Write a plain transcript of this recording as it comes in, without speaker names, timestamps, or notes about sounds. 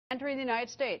entering the United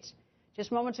States.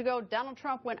 Just moments ago, Donald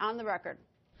Trump went on the record.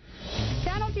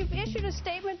 Donald, you've issued a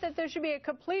statement that there should be a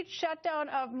complete shutdown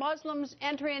of Muslims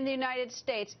entering the United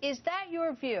States. Is that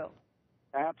your view?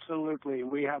 Absolutely.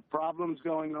 We have problems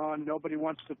going on. Nobody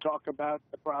wants to talk about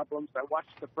the problems. I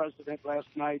watched the president last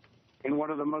night in one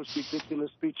of the most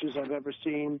ridiculous speeches I've ever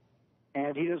seen,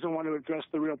 and he doesn't want to address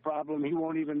the real problem. He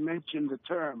won't even mention the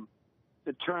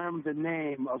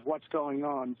name of what's going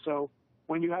on. So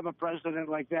when you have a president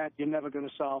like that, you're never going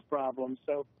to solve problems.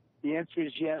 So the answer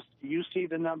is yes. You see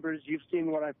the numbers. You've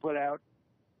seen what I put out,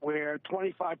 where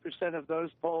 25% of those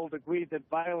polled agree that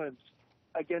violence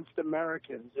against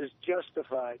Americans is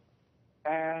justified,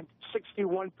 and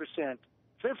 61%,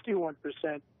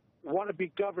 51% want to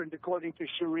be governed according to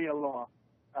Sharia law.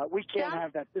 We can't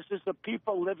have that. This is the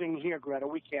people living here, Greta.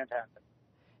 We can't have it.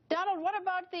 Donald, what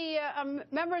about the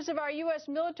members of our U.S.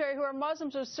 military who are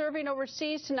Muslims who are serving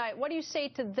overseas tonight? What do you say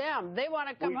to them? They want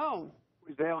to come home.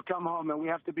 They'll come home, and we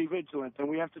have to be vigilant, and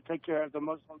we have to take care of the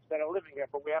Muslims that are living here,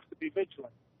 but we have to be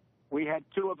vigilant. We had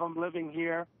 2 of them living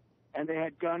here, and they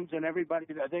had guns, and everybody,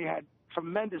 they had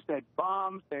tremendous, they had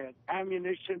bombs, they had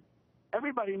ammunition.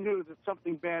 Everybody knew that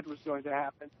something bad was going to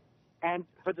happen. And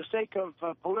for the sake of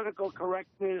political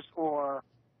correctness or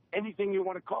anything you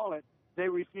want to call it, they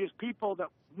refused. People that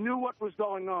knew what was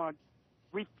going on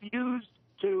refused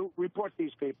to report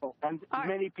these people, and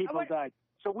many people died.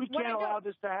 So we can't allow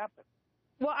this to happen.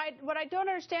 Well, what I don't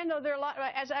understand, though, there are a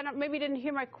lot, maybe you didn't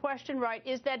hear my question right,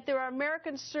 is that there are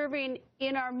Americans serving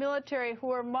in our military who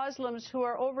are Muslims who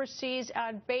are overseas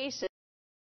on bases.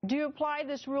 Do you apply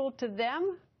this rule to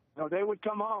them? No, they would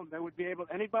come home. They would be able,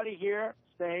 anybody here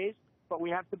stays, but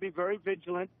we have to be very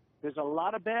vigilant. There's a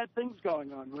lot of bad things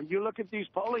going on. When you look at these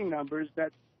polling numbers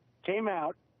that came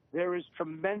out, there is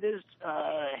tremendous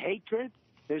hatred.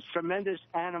 There's tremendous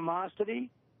animosity.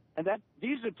 And that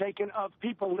these are taken of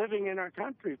people living in our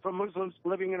country, from Muslims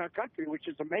living in our country, which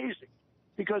is amazing.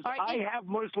 Because I have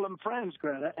Muslim friends,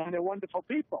 Greta, and they're wonderful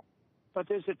people. But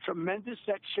there's a tremendous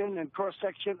section and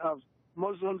cross-section of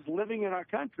Muslims living in our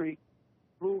country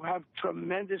who have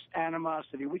tremendous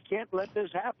animosity. We can't let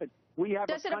this happen. We have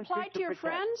Does it apply to your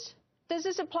friends? Does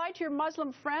this apply to your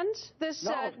Muslim friends, this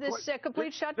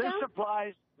complete shutdown?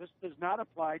 This does not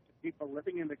apply to people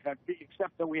living in the country,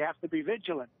 except that we have to be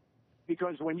vigilant.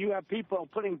 Because when you have people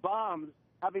putting bombs,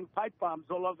 having pipe bombs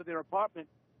all over their apartment,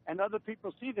 and other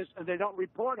people see this and they don't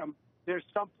report them, there's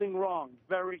something wrong,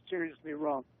 very seriously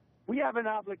wrong. We have an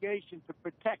obligation to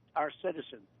protect our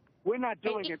citizens. We're not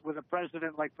doing it with a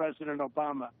president like President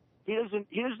Obama. He doesn't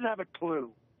have a clue.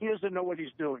 He doesn't know what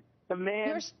he's doing. The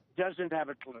man doesn't have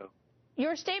a clue.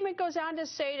 Your statement goes on to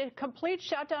say the complete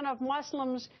shutdown of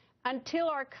Muslims until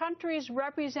our country's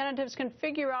representatives can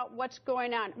figure out what's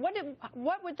going on.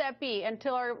 What would that be,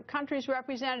 until our country's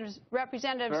representatives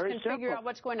can figure out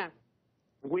what's going on?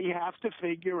 We have to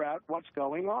figure out what's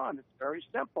going on. It's very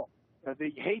simple.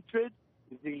 The hatred,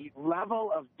 the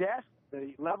level of death,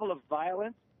 the level of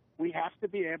violence, we have to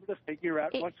be able to figure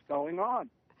out what's going on.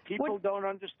 People don't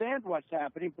understand what's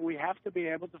happening, but we have to be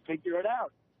able to figure it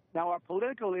out. Now, our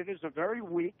political leaders are very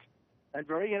weak and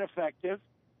very ineffective.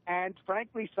 And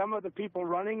frankly, some of the people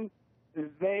running,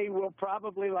 they will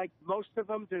probably, like most of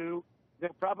them do,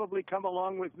 they'll probably come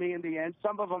along with me in the end.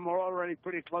 Some of them are already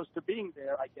pretty close to being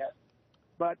there, I guess.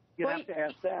 But you have to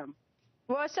ask them.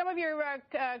 Well, some of your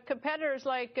competitors,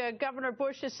 like Governor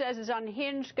Bush says it's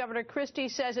unhinged. Governor Christie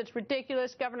says it's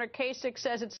ridiculous. Governor Kasich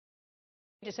says it's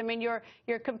outrageous. I mean,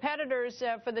 your competitors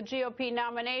for the GOP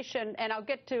nomination, and I'll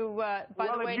get to, by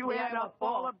the way, if you add up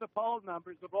all of the poll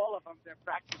numbers of all of them, they're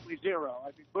practically zero. I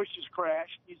mean, Bush has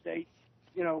crashed. He's a,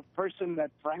 person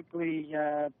that, frankly,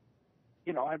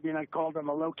 I called him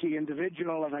a low-key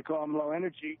individual, and I call him low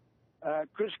energy.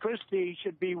 Chris Christie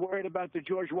should be worried about the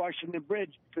George Washington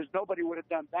Bridge, because nobody would have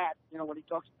done that. When he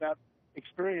talks about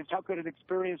experience, how could an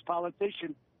experienced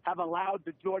politician have allowed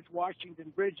the George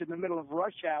Washington Bridge in the middle of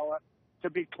rush hour to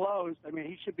be closed? I mean,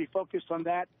 he should be focused on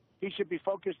that. He should be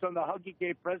focused on the hug he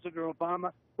gave President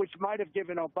Obama, which might have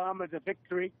given Obama the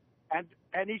victory. And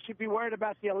he should be worried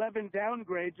about the 11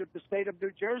 downgrades of the state of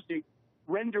New Jersey,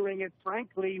 rendering it,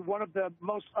 frankly, one of the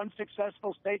most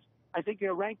unsuccessful states. I think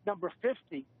they're ranked number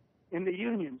 50 in the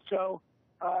union. So,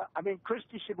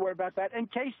 Christie should worry about that. And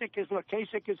Kasich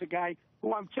is a guy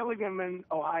who, I'm killing him in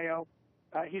Ohio.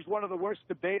 He's one of the worst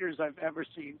debaters I've ever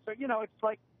seen. So, it's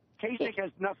like Kasich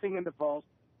has nothing in the polls.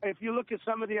 If you look at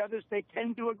some of the others, they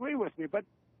tend to agree with me, but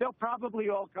they'll probably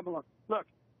all come along. Look,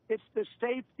 it's the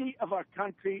safety of our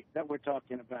country that we're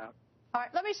talking about. All right,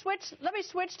 let me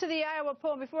switch to the Iowa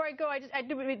poll. Before I go, I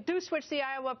do switch to the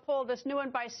Iowa poll, this new one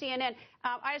by CNN.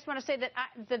 I just want to say that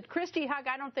the Christie hug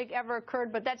I don't think ever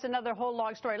occurred, but that's another whole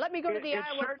long story. Let me go to the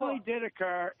Iowa poll. It certainly did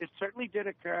occur. It certainly did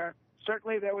occur.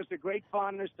 Certainly there was a great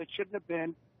fondness that shouldn't have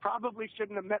been. Probably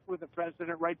shouldn't have met with the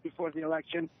president right before the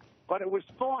election, but it was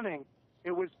fawning.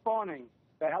 It was fawning.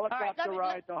 The helicopter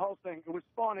ride, the whole thing. It was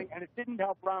fawning, and it didn't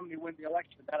help Romney win the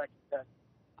election, that I can tell you.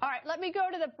 All right, let me go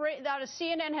to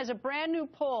CNN has a brand new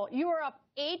poll. You are up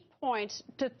 8 points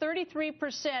to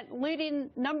 33%,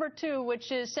 leading number 2,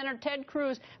 which is Senator Ted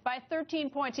Cruz, by 13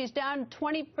 points. He's down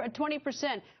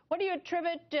 20%. What do you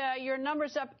attribute your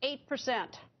numbers up 8%?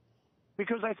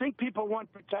 Because I think people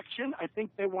want protection. I think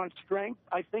they want strength.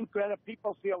 I think, Greta,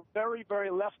 people feel very,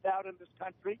 very left out in this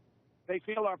country. They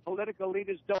feel our political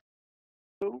leaders don't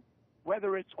do,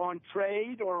 whether it's on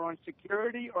trade or on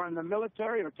security or in the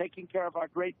military or taking care of our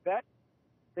great vets.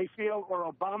 They feel,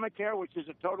 or Obamacare, which is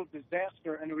a total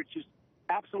disaster and which is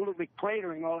absolutely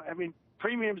cratering all. I mean,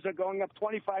 premiums are going up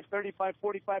 25, 35,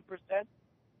 45%.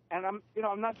 And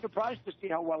I'm not surprised to see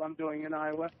how well I'm doing in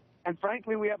Iowa. And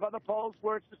frankly, we have other polls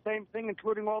where it's the same thing,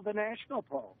 including all the national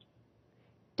polls.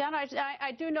 Don,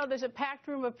 I do know there's a packed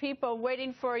room of people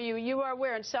waiting for you. You are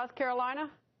where, in South Carolina?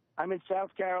 I'm in South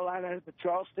Carolina, the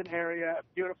Charleston area,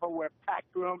 beautiful, we're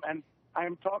packed room, and I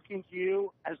am talking to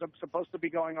you as I'm supposed to be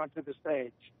going onto the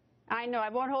stage. I know. I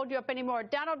won't hold you up anymore.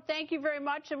 Donald, thank you very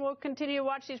much, and we'll continue to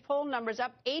watch these poll numbers.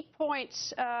 Up 8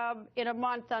 points in a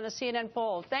month on the CNN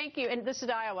poll. Thank you. And this is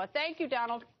Iowa. Thank you,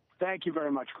 Donald. Thank you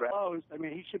very much, Greta. I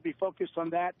mean, he should be focused on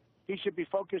that. He should be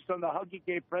focused on the hug he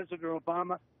gave President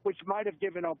Obama, which might have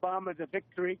given Obama the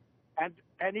victory. And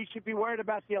he should be worried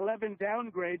about the 11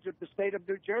 downgrades of the state of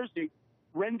New Jersey,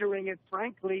 rendering it,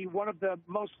 frankly, one of the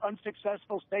most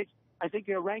unsuccessful states. I think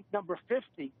they're ranked number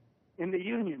 50 in the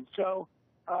union. So,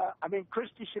 I mean,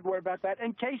 Christie should worry about that.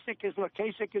 And Kasich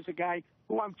is a guy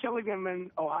who I'm killing him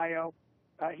in Ohio.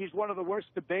 He's one of the worst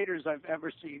debaters I've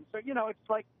ever seen. So, it's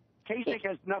like Kasich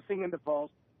has nothing in the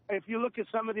polls. If you look at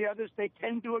some of the others, they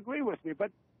tend to agree with me, but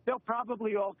they'll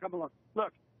probably all come along.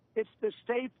 Look, it's the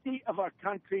safety of our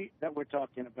country that we're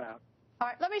talking about. All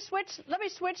right, let me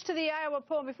switch to the Iowa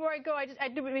poll. Before I go, I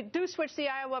do switch to the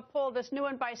Iowa poll, this new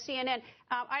one by CNN.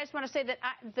 I just want to say that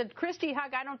the Christie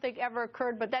hug I don't think ever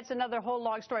occurred, but that's another whole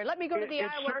long story. Let me go to the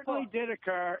Iowa poll. It certainly did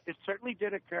occur. It certainly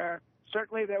did occur.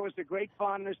 Certainly there was a great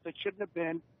fondness that shouldn't have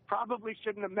been. Probably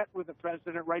shouldn't have met with the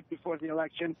president right before the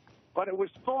election, but it was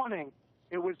fawning.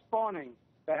 It was fawning.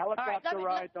 The helicopter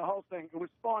ride, the whole thing. It was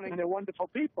fawning. And they're wonderful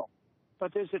people.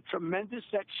 But there's a tremendous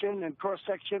section and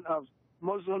cross-section of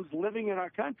Muslims living in our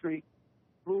country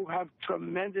who have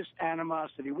tremendous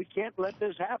animosity. We can't let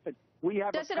this happen. We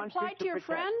have Does it apply to your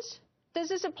friends? Does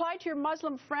this apply to your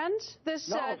Muslim friends,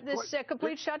 this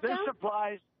complete shutdown?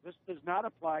 This does not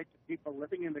apply to people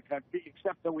living in the country,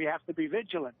 except that we have to be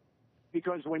vigilant.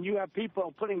 Because when you have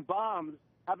people putting bombs,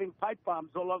 having pipe bombs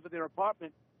all over their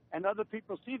apartment, and other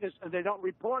people see this and they don't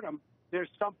report them, there's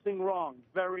something wrong,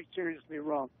 very seriously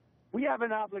wrong. We have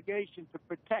an obligation to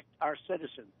protect our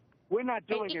citizens. We're not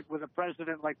doing it with a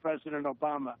president like President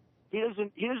Obama. He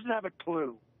doesn't have a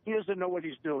clue. He doesn't know what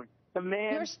he's doing. The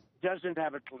man doesn't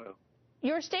have a clue.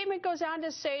 Your statement goes on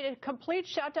to say a complete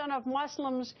shutdown of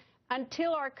Muslims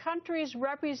until our country's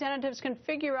representatives can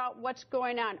figure out what's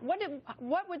going on.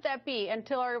 What would that be,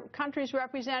 until our country's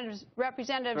representatives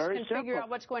can figure out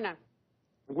what's going on?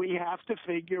 We have to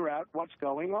figure out what's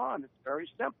going on. It's very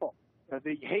simple.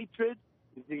 The hatred,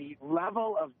 the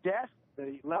level of death,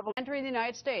 the level... Entering the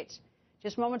United States.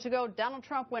 Just moments ago, Donald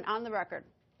Trump went on the record.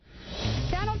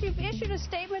 Donald, you've issued a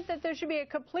statement that there should be a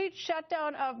complete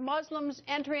shutdown of Muslims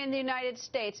entering the United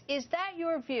States. Is that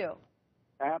your view?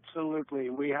 Absolutely.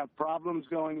 We have problems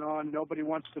going on. Nobody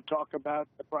wants to talk about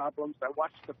the problems. I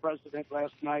watched the president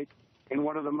last night in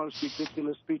one of the most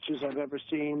ridiculous speeches I've ever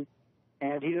seen,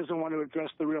 and he doesn't want to address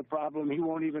the real problem. He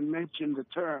won't even mention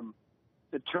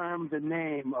the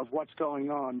name of what's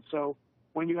going on. So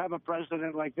when you have a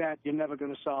president like that, you're never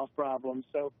going to solve problems.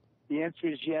 So the answer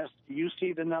is yes. You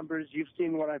see the numbers. You've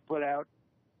seen what I put out,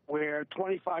 where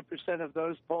 25% of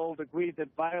those polled agree that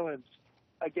violence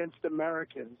against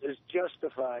Americans is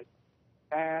justified,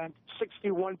 and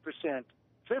 61%,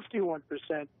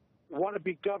 51% want to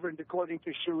be governed according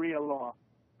to Sharia law.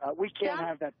 We can't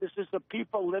have that. This is the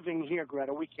people living here,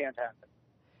 Greta. We can't have it.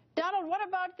 Donald, what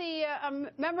about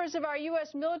the members of our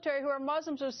U.S. military who are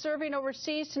Muslims who are serving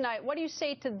overseas tonight? What do you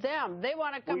say to them? They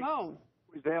want to come home.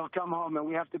 They'll come home, and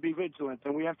we have to be vigilant,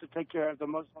 and we have to take care of the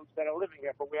Muslims that are living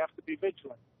here, but we have to be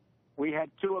vigilant. We had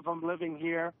 2 of them living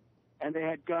here, and they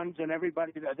had guns, and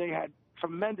everybody, they had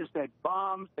tremendous, they had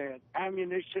bombs, they had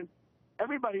ammunition,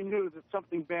 everybody knew that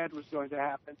something bad was going to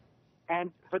happen.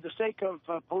 And for the sake of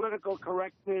political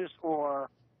correctness or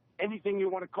anything you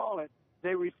want to call it,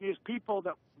 they refused. People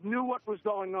that knew what was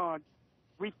going on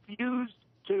refused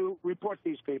to report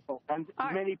these people, and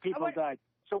many people died.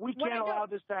 So we can't allow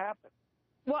this to happen.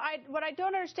 Well, what I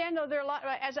don't understand, though, there are a lot,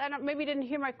 as I maybe didn't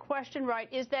hear my question right,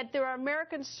 is that there are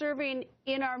Americans serving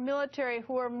in our military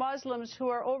who are Muslims who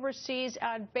are overseas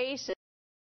on bases.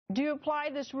 Do you apply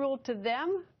this rule to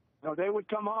them? No, they would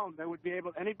come home. They would be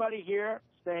able. Anybody here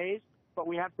stays, but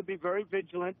we have to be very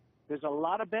vigilant. There's a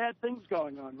lot of bad things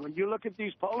going on. When you look at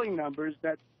these polling numbers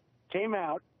that came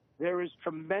out, there is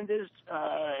tremendous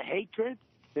hatred.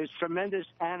 There's tremendous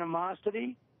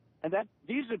animosity. And that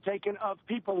these are taken of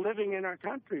people living in our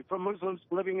country, from Muslims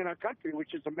living in our country,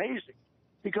 which is amazing.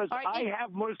 Because I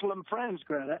have Muslim friends,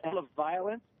 Greta, and of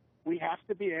violence, we have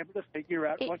to be able to figure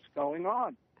out what's going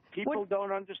on. People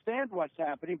don't understand what's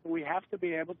happening, but we have to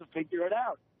be able to figure it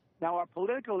out. Now, our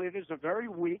political leaders are very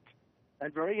weak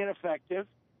and very ineffective.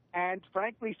 And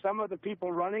frankly, some of the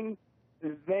people running,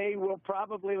 they will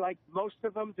probably, like most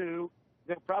of them do,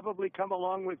 they'll probably come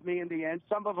along with me in the end.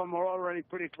 Some of them are already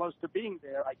pretty close to being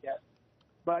there, I guess.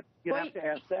 But you have to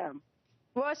ask them.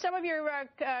 Well, some of your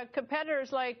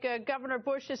competitors, like Governor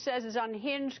Bush says is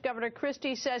unhinged. Governor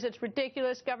Christie says it's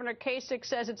ridiculous. Governor Kasich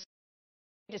says it's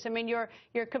outrageous. I mean, your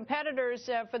competitors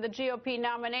for the GOP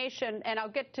nomination, and I'll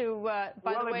get to,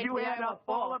 by the way, if you add up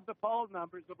all of the poll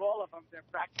numbers of all of them, they're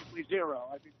practically zero.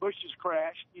 I mean, Bush has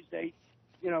crashed. He's a,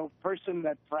 person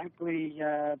that, frankly,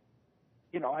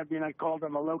 I called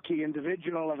him a low-key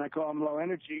individual, and I call him low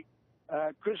energy.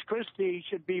 Chris Christie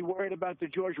should be worried about the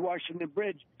George Washington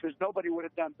Bridge, because nobody would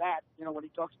have done that. When he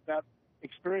talks about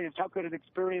experience, how could an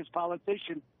experienced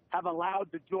politician have allowed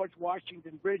the George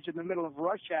Washington Bridge in the middle of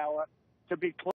rush hour to be closed?